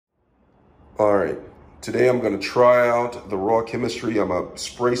All right, today I'm gonna try out the RawChemistry. I'm gonna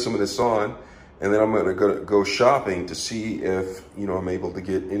spray some of this on, and then I'm gonna go shopping to see if, I'm able to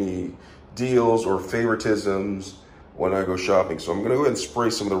get any deals or favoritisms when I go shopping. So I'm gonna go ahead and spray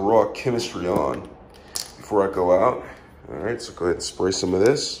some of the RawChemistry on before I go out. All right, so go ahead and spray some of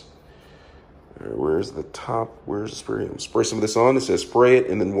this. All right, where's the top? Where's the spray? Spray some of this on. It says spray it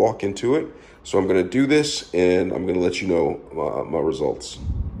and then walk into it. So I'm gonna do this, and I'm gonna let you know my results.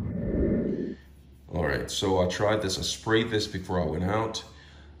 All right, so I tried this. I sprayed this before I went out.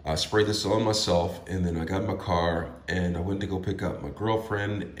 I sprayed this on myself, and then I got in my car and I went to go pick up my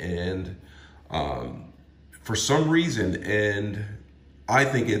girlfriend. And for some reason, and I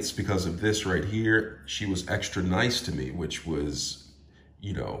think it's because of this right here, she was extra nice to me, which was,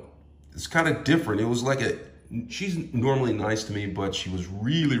 it's kind of different. It was like she's normally nice to me, but she was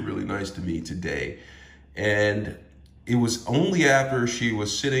really, really nice to me today. And it was only after she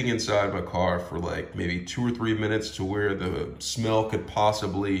was sitting inside my car for like maybe 2 or 3 minutes to where the smell could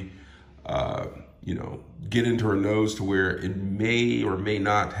possibly, get into her nose to where it may or may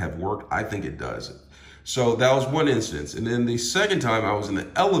not have worked. I think it does. So that was one instance. And then the second time I was in the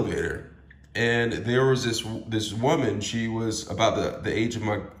elevator, and there was this woman. She was about the age of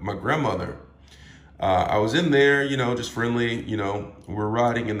my grandmother. I was in there, just friendly, we're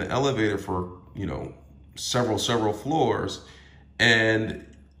riding in the elevator for, several floors, and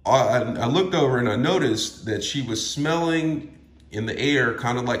I looked over and I noticed that she was smelling in the air,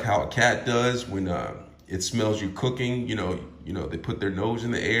 kind of like how a cat does when it smells you cooking. They put their nose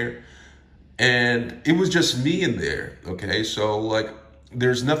in the air, and it was just me in there. Okay, so like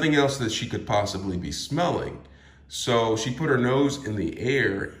there's nothing else that she could possibly be smelling. So she put her nose in the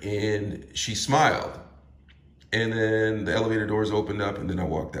air and she smiled, and then the elevator doors opened up, and then I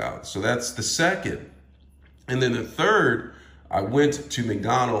walked out. So that's the second. And then the third, I went to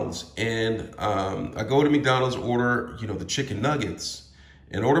McDonald's, and I go to McDonald's, order, the chicken nuggets,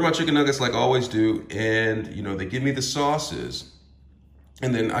 and order my chicken nuggets like I always do. And, they give me the sauces,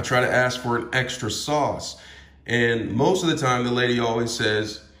 and then I try to ask for an extra sauce. And most of the time, the lady always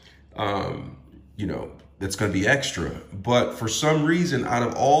says, that's going to be extra. But for some reason, out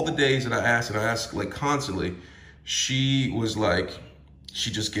of all the days that I asked, and I asked like constantly, she was like, she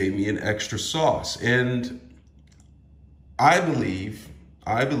just gave me an extra sauce. And I believe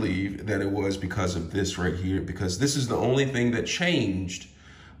that it was because of this right here, because this is the only thing that changed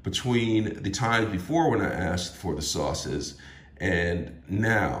between the times before when I asked for the sauces and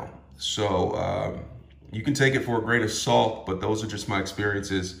now. So you can take it for a grain of salt, but those are just my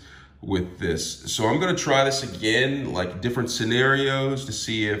experiences with this. So I'm gonna try this again, like different scenarios, to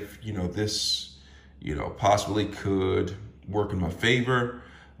see if, this, possibly could work in my favor.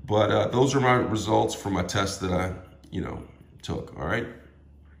 But those are my results from my test that I, took. All right.